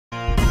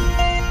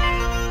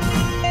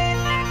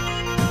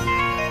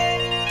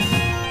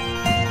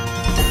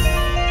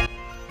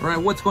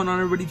Alright, what's going on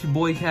everybody? It's your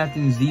boy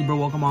Captain Zebra.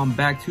 Welcome on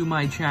back to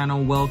my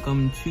channel.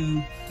 Welcome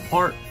to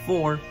part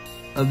 4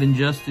 of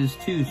Injustice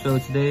 2. So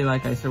today,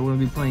 like I said, we're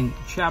going to be playing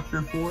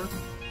chapter 4.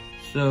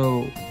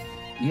 So,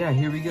 yeah,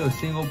 here we go.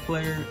 Single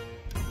player,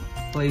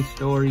 play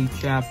story,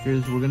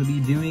 chapters. We're going to be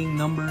doing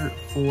number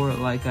 4,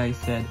 like I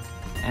said.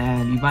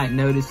 And you might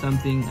notice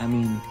something.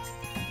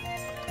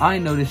 I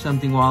noticed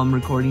something while I'm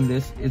recording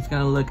this. It's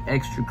going to look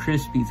extra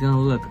crispy. It's going to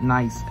look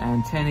nice.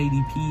 And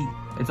 1080p.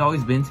 It's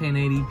always been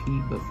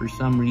 1080p, but for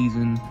some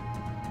reason,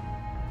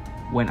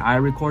 when I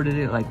recorded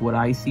it, like what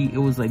I see, it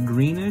was like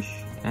greenish,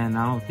 and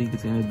I don't think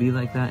it's gonna be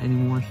like that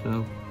anymore.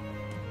 So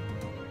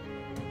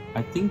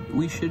I think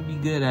we should be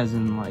good, as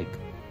in like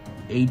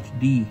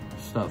HD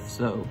stuff.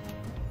 So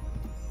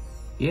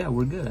yeah,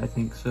 we're good, I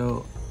think.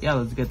 So yeah,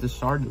 let's get this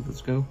started.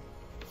 Let's go.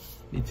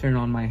 Let me turn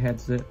on my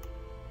headset.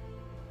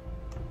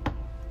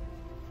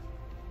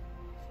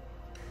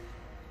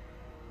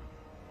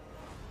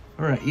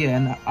 Alright, yeah,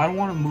 and I don't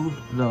want to move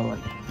the,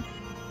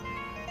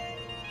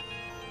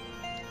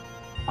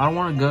 I don't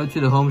want to go to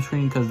the home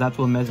screen because that's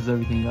what messes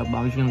everything up. But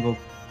I'm just going to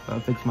go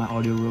fix my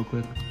audio real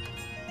quick.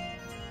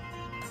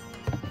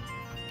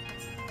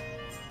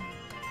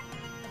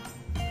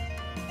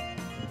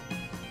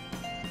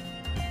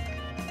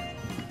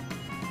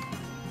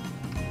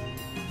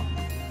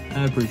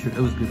 I'm pretty sure it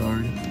was good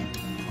already.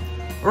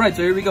 Alright,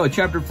 so here we go.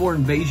 Chapter 4,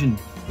 Invasion.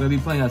 We're going to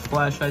be playing as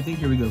Flash, I think.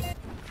 Here we go.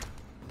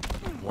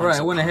 Alright,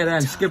 I went ahead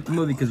and skipped the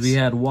movie because we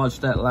had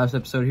watched that last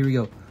episode. Here we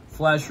go.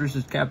 Flash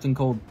versus Captain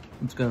Cold.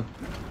 Let's go.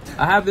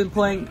 I have been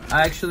playing,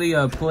 I actually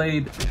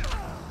played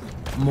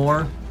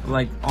more,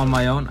 like, on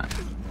my own.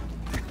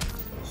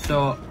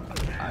 So,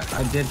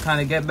 I did kind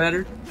of get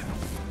better.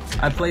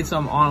 I played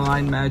some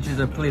online matches.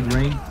 I played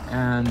Ring,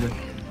 and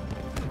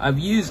I've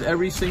used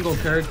every single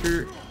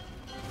character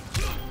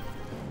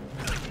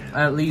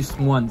at least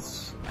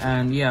once.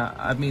 And yeah,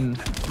 I mean,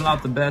 I'm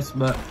not the best,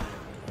 but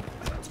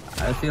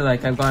I feel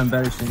like I've gotten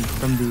better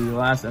from the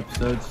last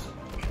episodes.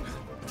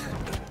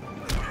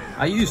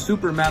 I use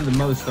Superman the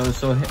most though,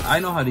 so I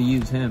know how to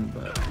use him,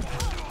 but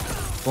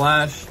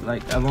Flash,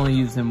 like, I've only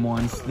used him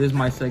once. This is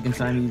my second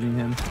time using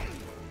him.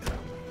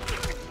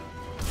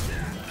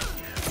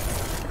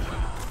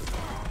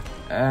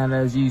 And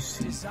as you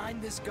see,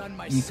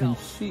 you can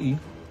see,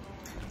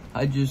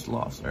 I just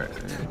lost. Alright,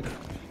 there we go.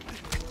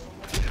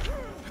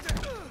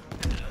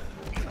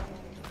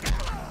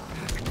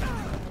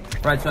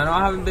 Right, so I know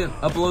I haven't been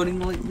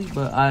uploading lately,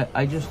 but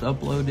I just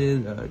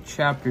uploaded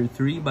chapter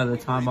 3 by the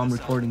time I'm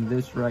recording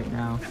this right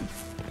now.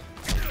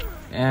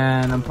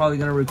 And I'm probably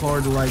going to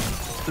record like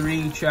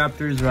 3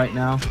 chapters right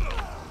now.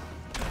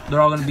 They're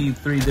all going to be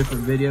 3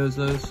 different videos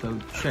though, so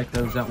check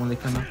those out when they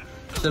come out.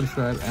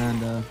 Subscribe,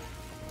 and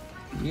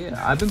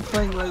yeah, I've been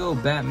playing Lego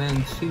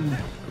Batman 2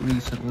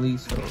 recently,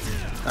 so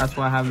that's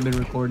why I haven't been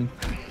recording.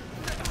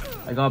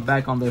 I got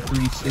back on the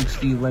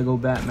 360 Lego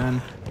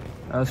Batman.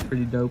 That was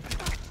pretty dope.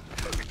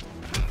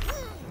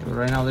 But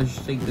right now, let's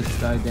just take this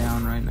guy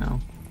down right now.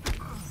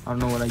 I don't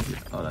know what I did.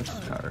 Oh, that's his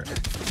power.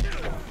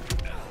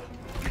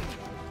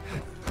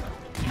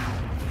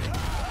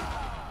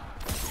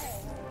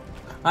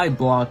 I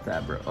blocked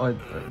that, bro. Oh,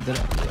 did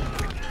I?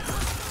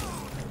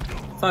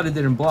 Thought it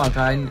didn't block.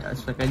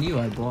 It's like I knew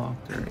I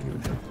blocked. Alright, here we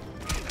go.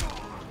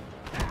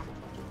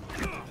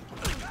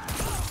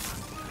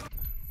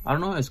 I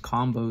don't know his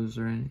combos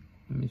or anything.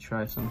 Let me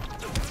try some.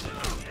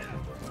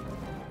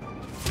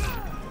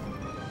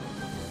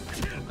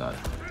 Oh, God.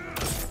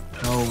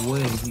 No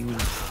way, he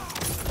was...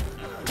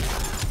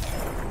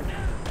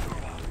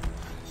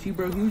 See,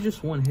 bro, he was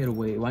just one hit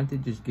away. Why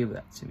didn't they just give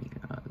that to me?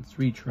 Let's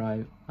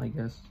retry, I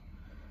guess.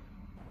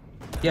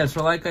 Yeah,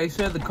 so like I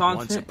said, the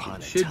content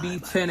should be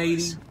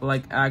 1080,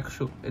 like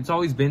actual... It's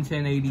always been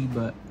 1080,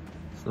 but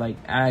it's like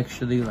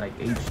actually like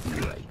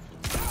HD, like...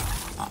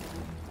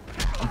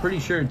 I'm pretty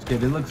sure it's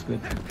good. It looks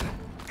good.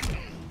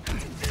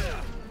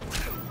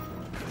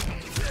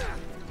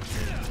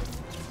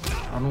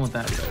 I don't know what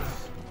that does.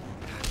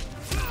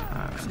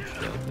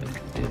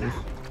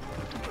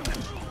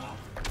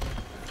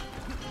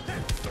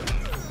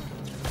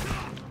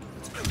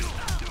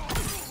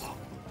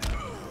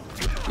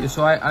 Yeah,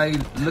 so I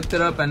looked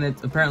it up, and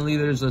apparently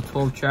there's a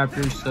 12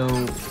 chapters, so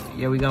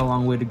yeah, we got a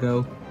long way to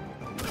go.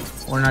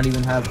 We're not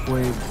even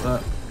halfway,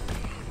 but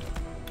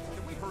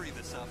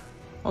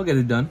I'll get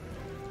it done.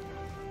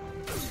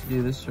 Let's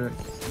do this right.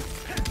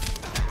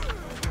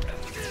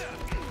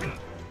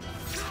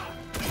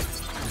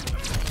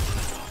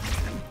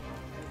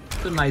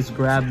 It's a nice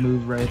grab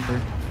move right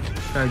there.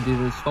 Try to do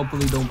this.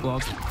 Hopefully don't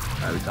block.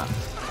 Alright, we got it.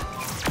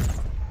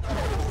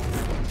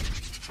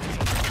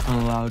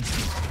 Unallowed.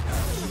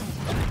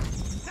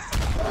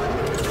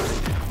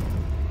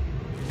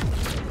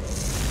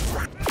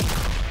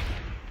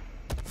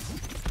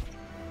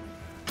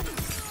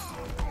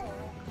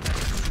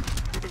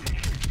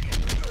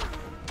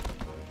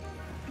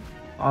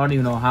 I don't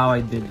even know how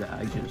I did that.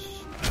 I just...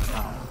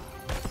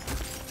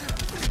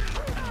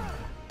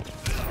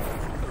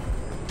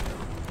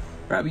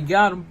 Right, we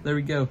got him. There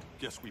we go.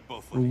 Guess we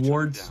both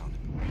Rewards.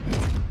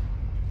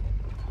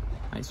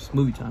 Nice.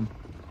 Movie time.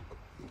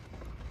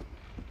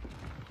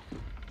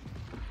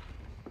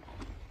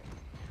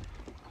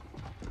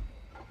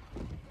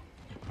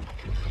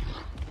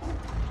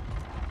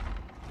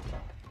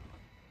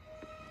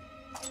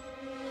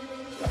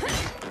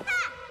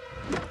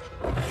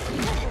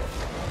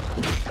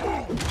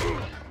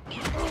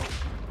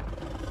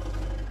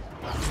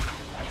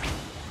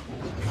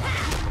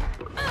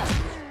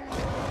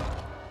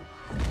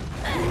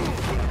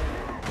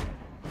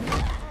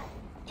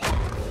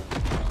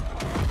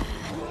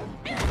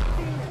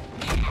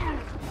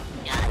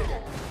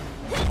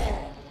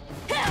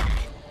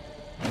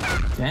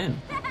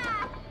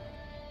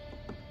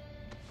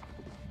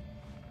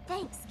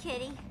 Thanks,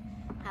 Kitty.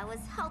 I was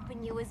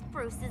hoping you was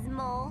Bruce's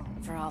mole.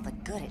 For all the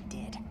good it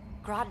did,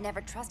 Grodd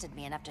never trusted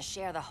me enough to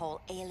share the whole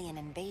alien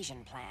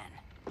invasion plan.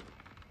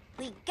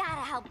 We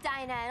gotta help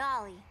Dinah and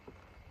Ollie.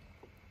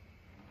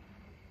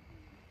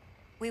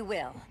 We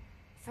will.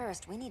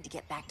 First, we need to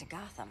get back to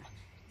Gotham,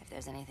 if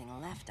there's anything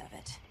left of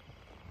it.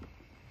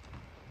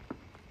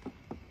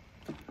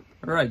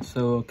 Alright,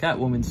 so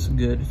Catwoman's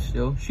good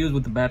still. She was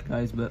with the bad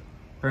guys, but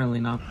apparently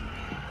not.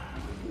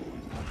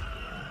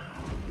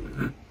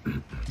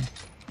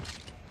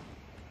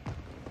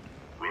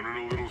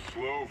 Running a little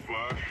slow,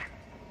 Flash.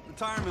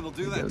 Retirement will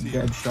do that to you.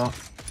 Dead shot.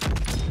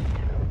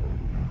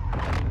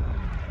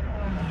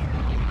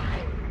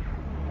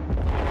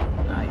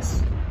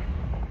 Nice.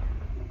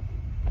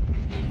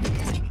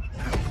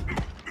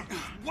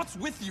 What's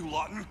with you,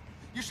 Lawton?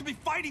 You should be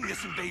fighting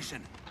this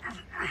invasion.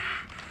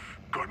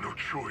 Got no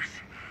choice.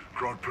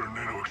 Grodd put a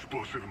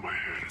nano-explosive in my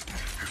head.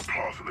 His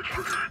paws on the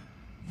trigger.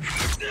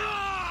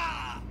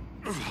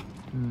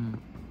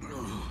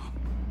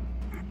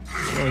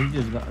 Oh, he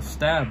just got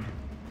stabbed.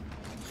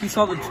 He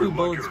saw the 2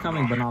 bullets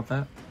coming, but not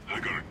that. I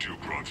gotta do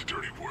Grodd's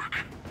dirty work.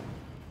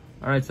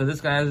 Alright, so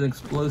this guy has an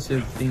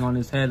explosive thing on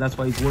his head. That's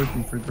why he's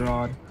working for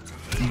Grodd.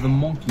 The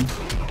monkey.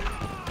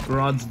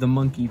 Grodd's the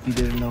monkey, if you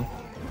didn't know.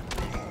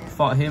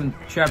 Fought him,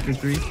 chapter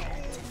 3.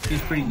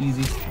 He's pretty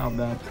easy. Not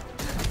bad.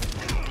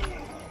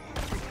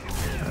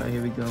 Alright,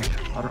 here we go.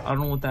 I don't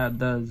know what that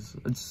does.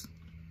 It's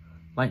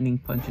lightning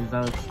punches.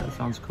 That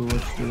sounds cool.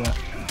 Let's do that.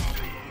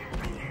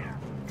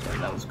 Yeah,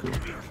 that was cool.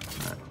 Alright.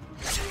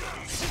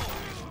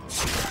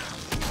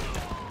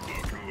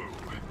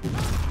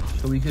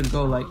 So we could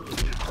go like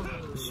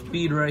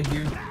speed right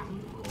here.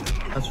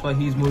 That's why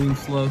he's moving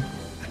slow.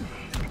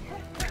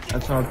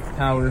 That's our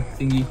power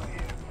thingy.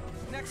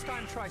 Next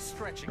time, try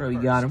stretching. Bro, we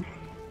got him.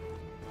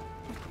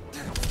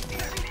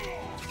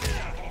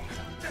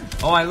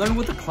 Oh, I learned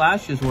what the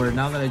clashes were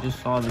now that I just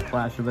saw the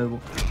clash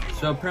available.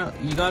 So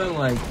apparently, you gotta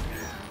like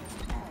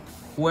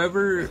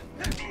whoever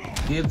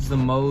gives the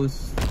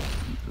most.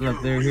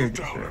 Look, they're here.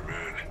 Just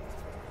right.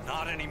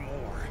 Not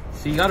anymore.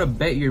 So you gotta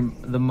bet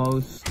the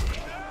most.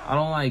 I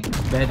don't like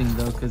betting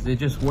though, because it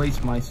just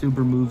wastes my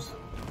super moves.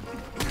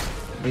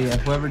 But yeah,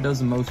 whoever does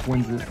the most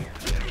wins it.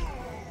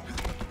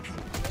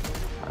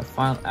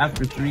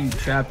 After 3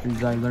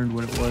 chapters, I learned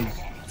what it was.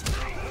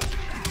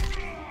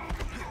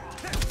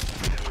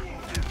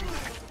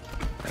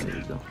 There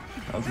you go.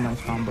 That was a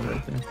nice combo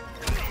right there.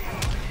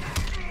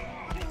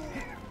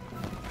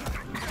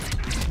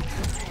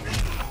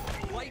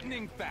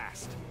 Lightning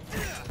fast.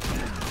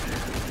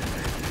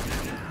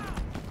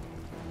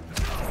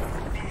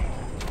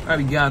 Alright,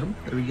 we got him.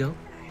 There we go.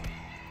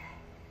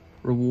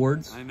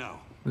 Rewards. I know.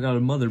 We got a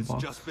mother It's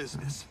box. just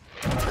business.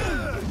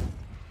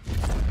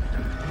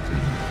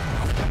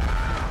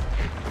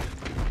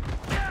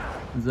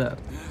 What's that?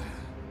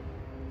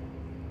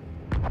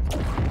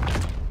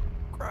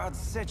 Grodd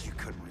said you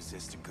couldn't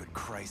resist a good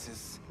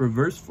crisis.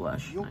 Reverse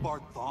flash. You're Nice.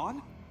 Bart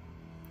Thawne?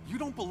 You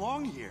don't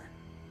belong here.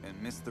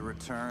 And miss the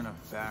return of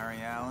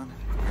Barry Allen?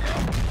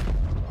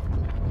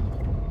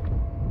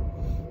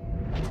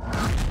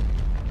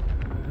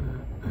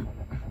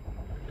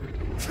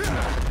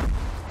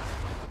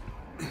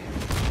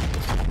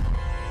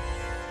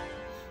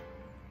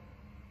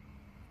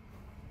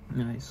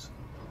 Nice.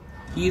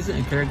 He isn't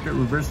a character.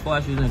 Reverse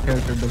Flash isn't a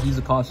character, but he's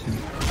a costume.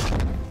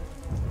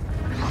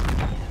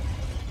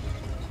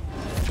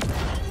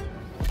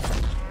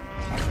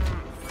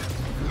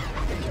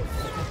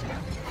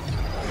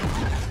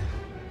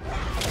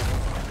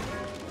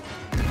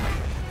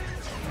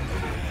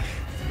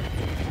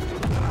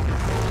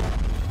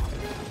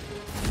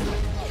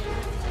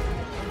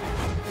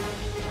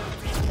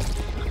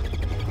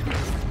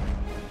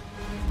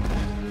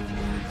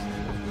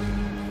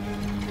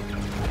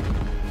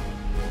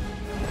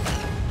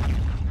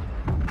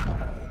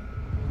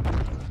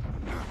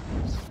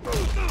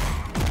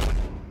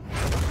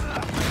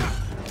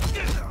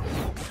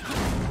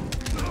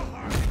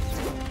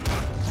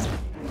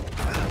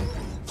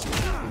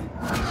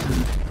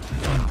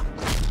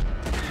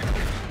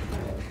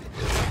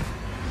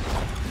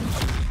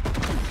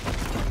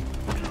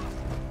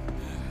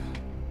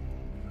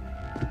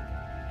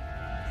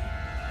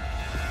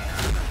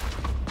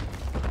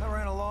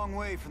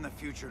 From the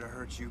future to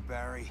hurt you,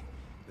 Barry.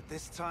 But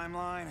this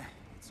timeline,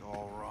 it's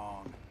all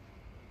wrong.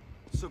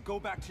 So go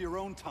back to your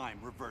own time,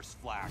 Reverse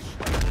Flash.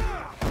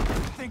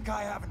 Think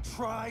I haven't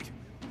tried?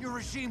 Your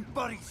regime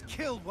buddies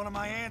killed one of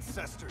my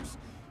ancestors.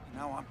 And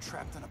now I'm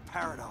trapped in a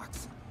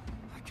paradox.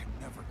 I can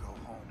never go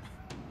home.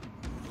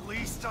 At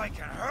least I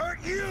can hurt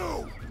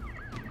you!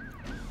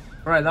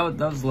 Alright, that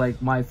was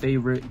like my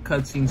favorite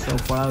cutscene so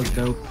far. That was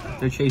dope.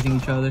 They're chasing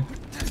each other.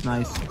 It's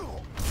nice.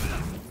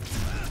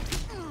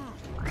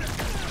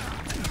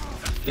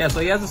 Yeah,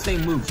 so he has the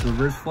same moves.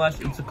 Reverse Flash,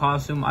 it's a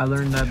costume. I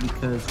learned that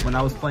because when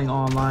I was playing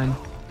online,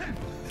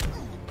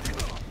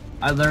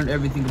 I learned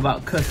everything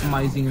about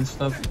customizing and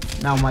stuff.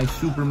 Now my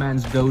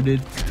Superman's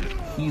goated.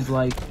 He's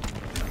like,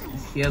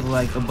 he has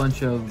like a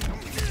bunch of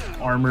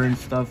armor and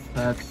stuff.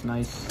 That's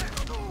nice.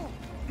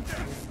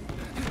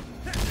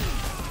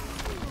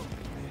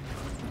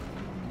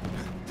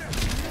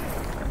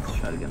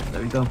 that again.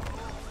 There we go.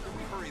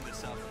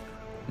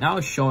 Now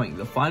it's showing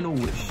The Final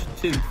Wish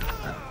 2. Is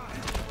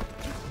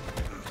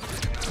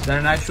that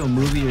an actual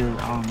movie or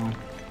I don't know?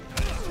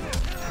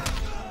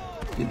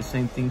 Do the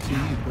same thing to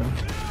you, bro.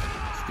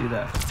 Let's do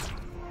that.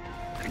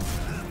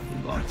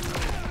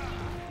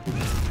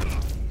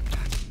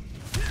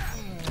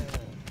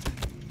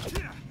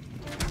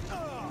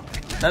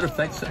 That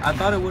affects. I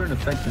thought it wouldn't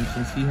affect him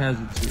since he has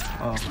it too.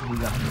 Oh, we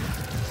got him.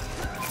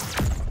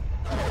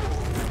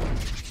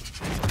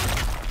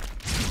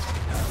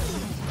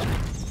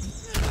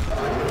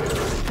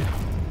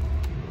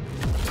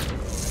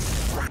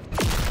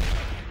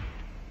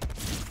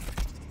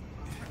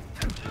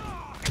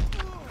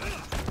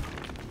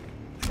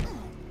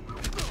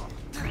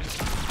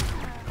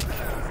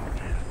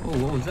 Oh,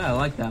 what was that? I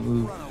like that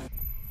move.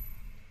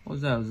 What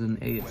was that? It was an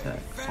A attack.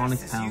 Sonic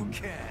Pound.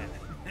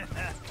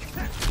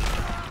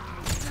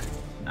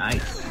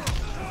 Nice.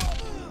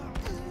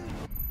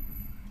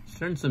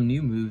 Starting some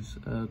new moves.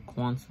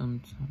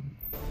 Quantum.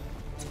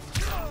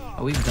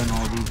 Oh, we've done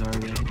all these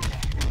already.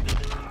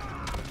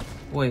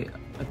 Wait,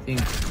 I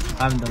think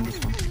I haven't done this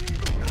one.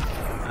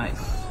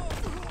 Nice.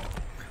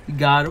 We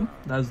got him.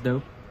 That's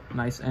dope.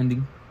 Nice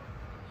ending.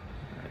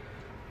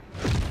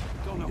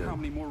 Don't know how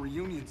many more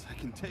reunions I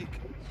can take.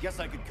 Guess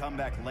I could come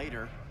back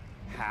later.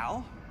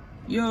 Hal?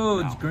 Yo,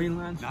 it's Green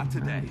Lantern. Not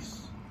today.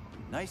 Nice.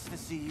 Nice to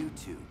see you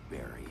too,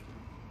 Barry.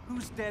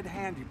 Whose dead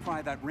hand you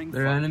pry that ring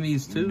They're from?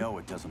 enemies too. You know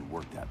it doesn't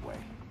work that way.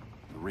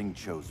 The ring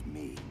chose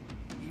me.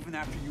 Even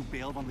after you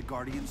bailed on the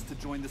Guardians to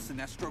join the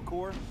Sinestro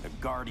Corps? The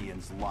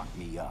Guardians locked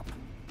me up.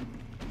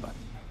 But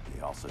they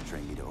also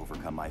trained me to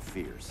overcome my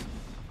fears.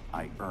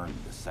 I earned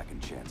the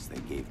second chance they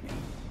gave me.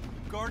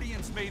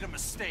 Guardians made a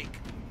mistake.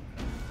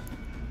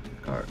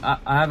 I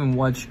haven't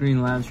watched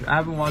Green Lantern. I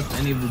haven't watched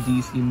any of the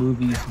DC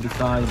movies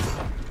besides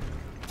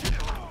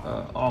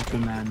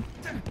Aquaman.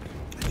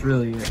 It's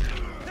really it.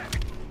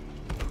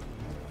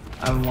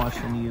 I haven't watched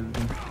any of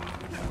them.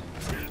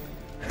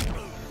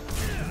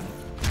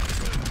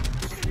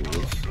 Let's do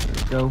this. There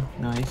we go.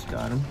 Nice,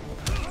 got him. Do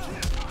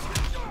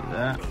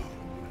that.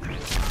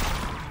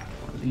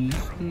 One of these.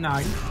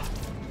 Nice.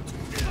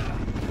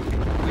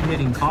 We're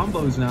hitting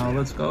combos now.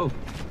 Let's go.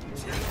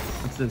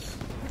 What's this?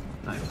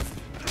 Nice.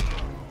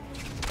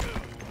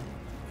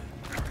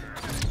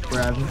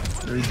 Grab him.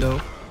 There we go.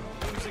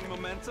 Losing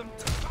momentum.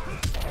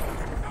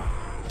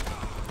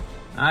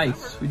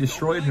 Nice. We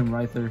destroyed him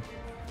right there.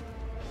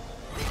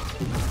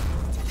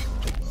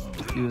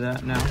 Let's do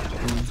that now.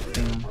 Boom,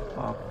 bam,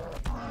 pop.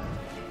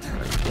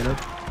 Alright, get up.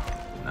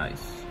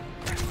 Nice.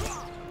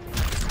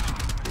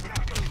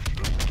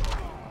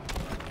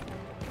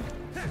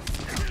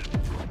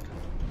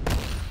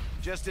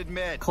 Just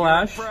admit,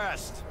 Clash. you're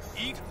impressed.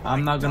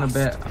 I'm not gonna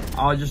bet.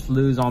 I'll just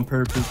lose on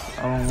purpose.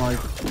 I don't like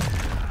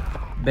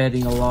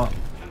betting a lot.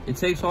 It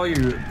takes all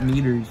your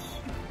meters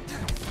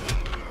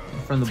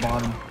from the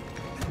bottom.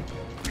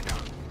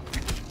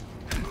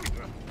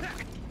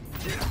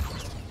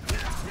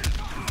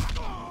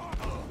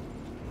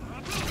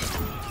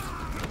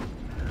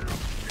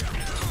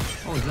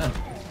 What was that?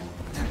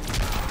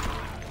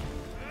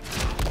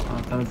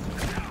 Oh, that was...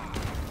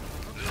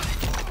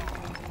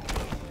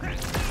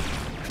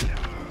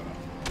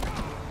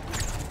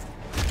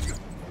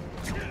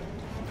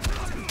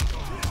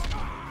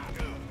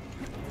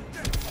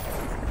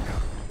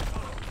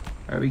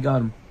 Alright, we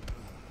got him.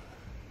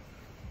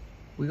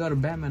 We got a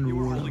Batman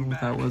reward. I don't know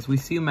what that was. We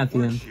see him at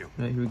the end.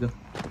 Right, here we go.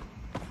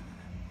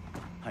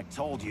 I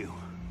told you.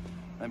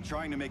 I'm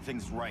trying to make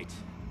things right.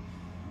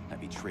 I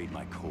betrayed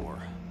my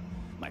core,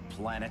 my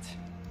planet,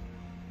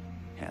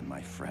 and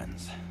my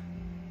friends.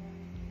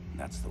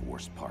 That's the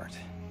worst part.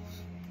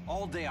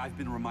 All day I've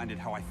been reminded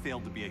how I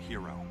failed to be a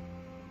hero.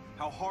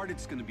 How hard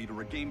it's going to be to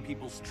regain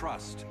people's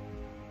trust.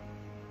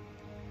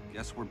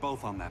 Guess we're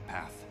both on that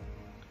path.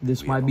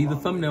 This might be the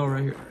thumbnail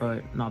right here.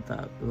 Right, not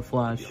that. The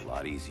Flash. It'd be a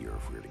lot easier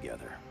if we were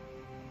together.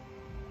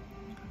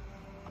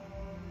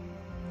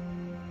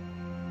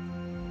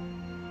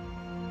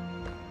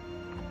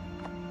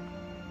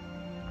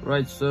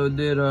 Right, so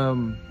did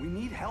We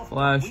need help.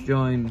 Flash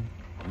join?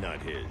 Not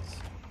his.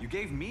 You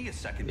gave me a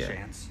second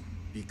chance.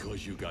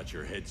 Because you got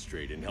your head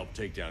straight and helped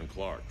take down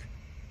Clark.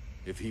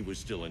 If he was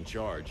still in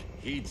charge,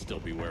 he'd still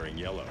be wearing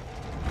yellow.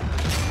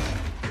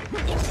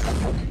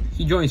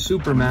 He joined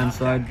Superman's I'm not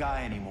side. that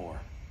guy anymore.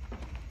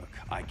 Look,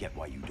 I get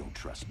why you don't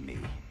trust me,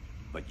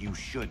 but you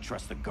should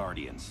trust the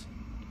Guardians.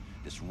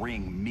 This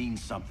ring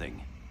means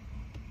something.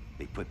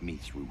 They put me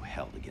through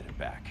hell to get it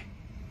back.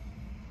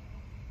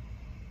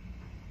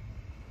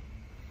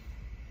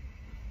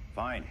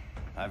 Fine,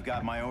 I've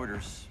got my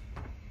orders.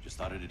 Just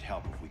thought it'd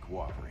help if we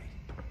cooperate.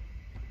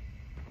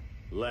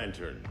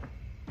 Lantern,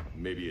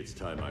 maybe it's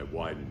time I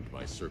widened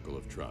my circle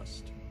of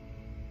trust.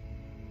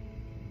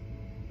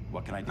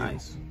 What can I do?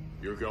 Nice.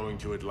 You're going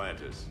to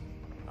Atlantis.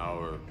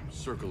 Our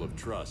circle of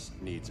trust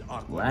needs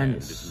Aquaman and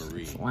Atlantis. his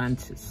Marines.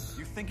 Atlantis.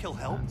 You think he'll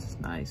help? That's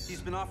nice.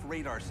 He's been off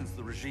radar since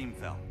the regime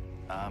fell.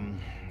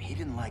 He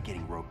didn't like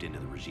getting roped into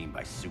the regime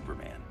by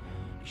Superman.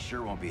 He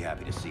sure won't be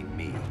happy to see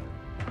me.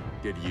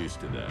 Get used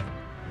to that.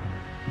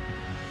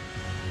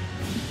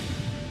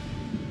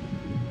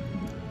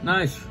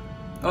 Nice.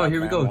 Oh,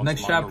 here we go.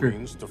 Next chapter.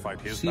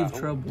 To Sea of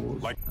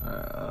Troubles.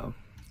 I'm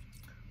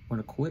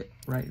gonna quit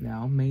right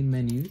now. Main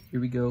menu. Here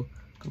we go.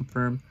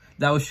 Confirm.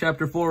 That was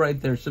chapter 4 right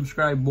there.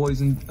 Subscribe,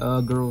 boys and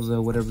girls,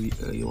 whatever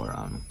you are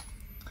on.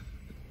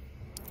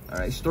 All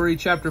right, story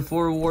chapter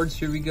 4 awards.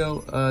 Here we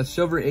go.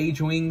 Silver Age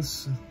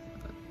Wings,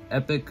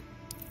 epic.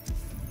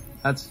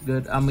 That's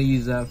good. I'm gonna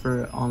use that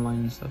for online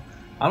and stuff.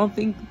 I don't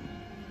think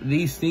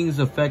these things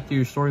affect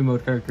your story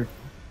mode character.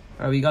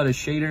 All right, we got a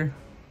shader,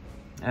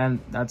 and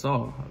that's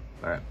all.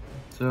 All right,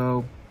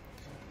 so.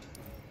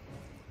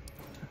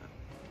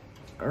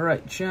 All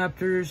right,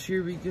 chapters.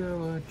 Here we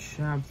go.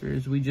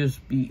 Chapters. We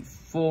just beat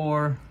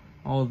 4.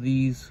 All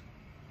these.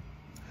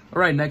 All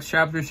right, next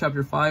chapter,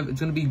 chapter 5. It's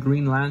gonna be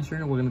Green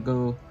Lantern. We're gonna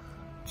go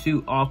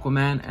to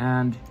Aquaman,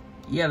 and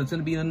yeah, that's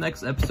gonna be the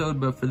next episode.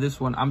 But for this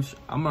one, I'm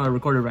gonna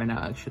record it right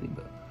now, actually.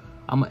 But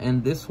I'm gonna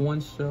end this one.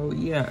 So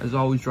yeah, as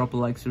always, drop a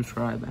like,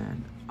 subscribe,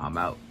 and I'm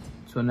out.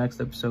 So next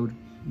episode.